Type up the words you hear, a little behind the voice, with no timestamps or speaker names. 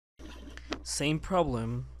Same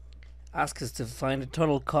problem. Ask us to find the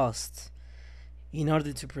total cost in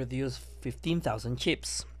order to produce 15,000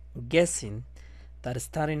 chips, guessing that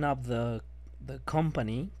starting up the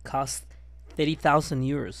company cost 30,000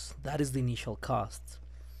 euros. That is the initial cost.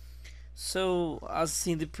 So, as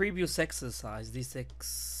in the previous exercise, this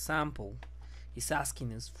example is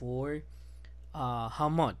asking us for how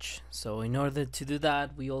much. So, in order to do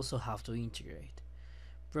that, we also have to integrate.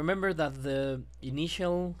 Remember that the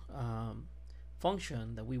initial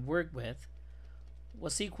function that we worked with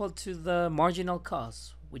was equal to the marginal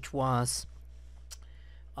cost, which was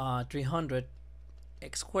 300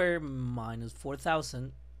 x squared minus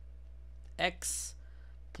 4,000 x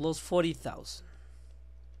plus 40,000.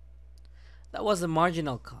 That was the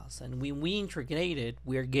marginal cost, and when we integrate it,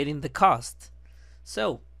 we are getting the cost.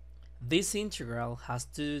 So this integral has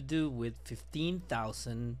to do with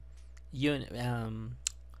 15,000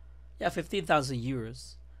 15,000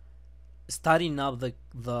 euros starting up the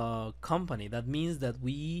company. That means that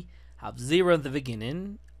we have 0 at the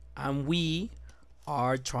beginning and we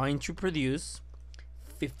are trying to produce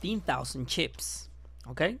 15,000 chips,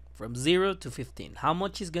 okay, from 0 to 15. How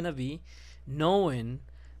much is gonna be, knowing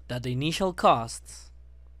that the initial cost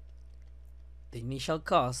in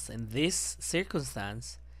this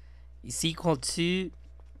circumstance is equal to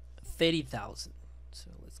 30,000. So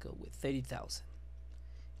let's go with 30,000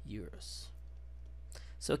 euros.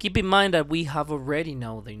 So keep in mind that we have already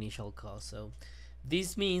know the initial cost. So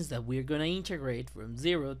this means that we're going to integrate from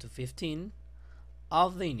 0 to 15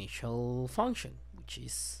 of the initial function, which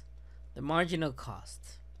is the marginal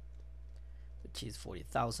cost, which is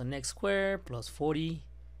 40,000 x squared plus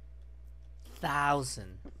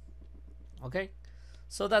 40,000. Okay,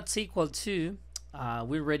 so that's equal to,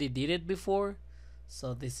 we already did it before,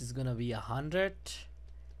 so this is going to be 100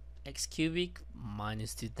 x cubic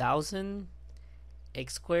minus 2,000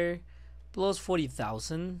 x squared plus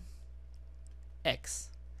 40,000 x,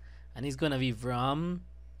 and it's gonna be from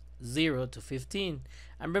 0 to 15.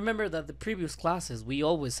 And remember that the previous classes we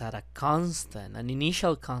always had a constant, an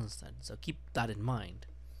initial constant, so keep that in mind.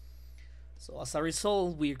 So as a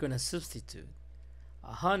result, we're gonna substitute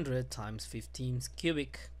 100 times 15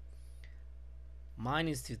 cubic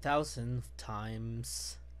minus 2,000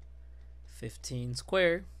 times 15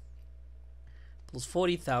 squared plus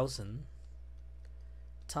 40,000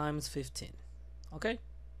 times 15. Okay,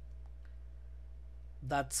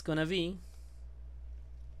 that's gonna be,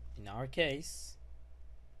 in our case,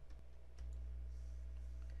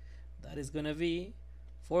 that is gonna be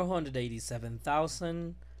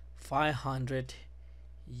 487,500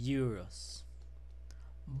 euros.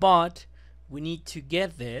 But we need to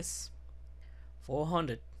get this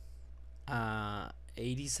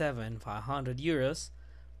 487,500 euros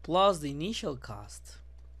plus the initial cost,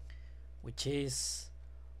 which is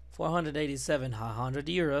 487,500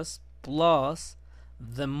 euros plus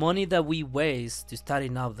the money that we waste to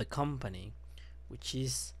starting up the company, which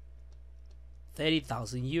is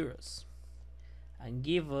 30,000 euros, and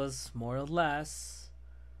give us more or less,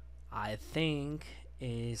 I think,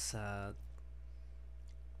 is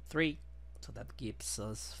 3. So that gives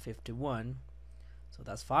us 51. So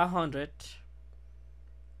that's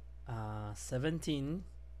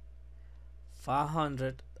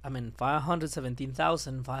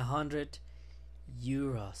 517,500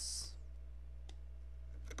 euros.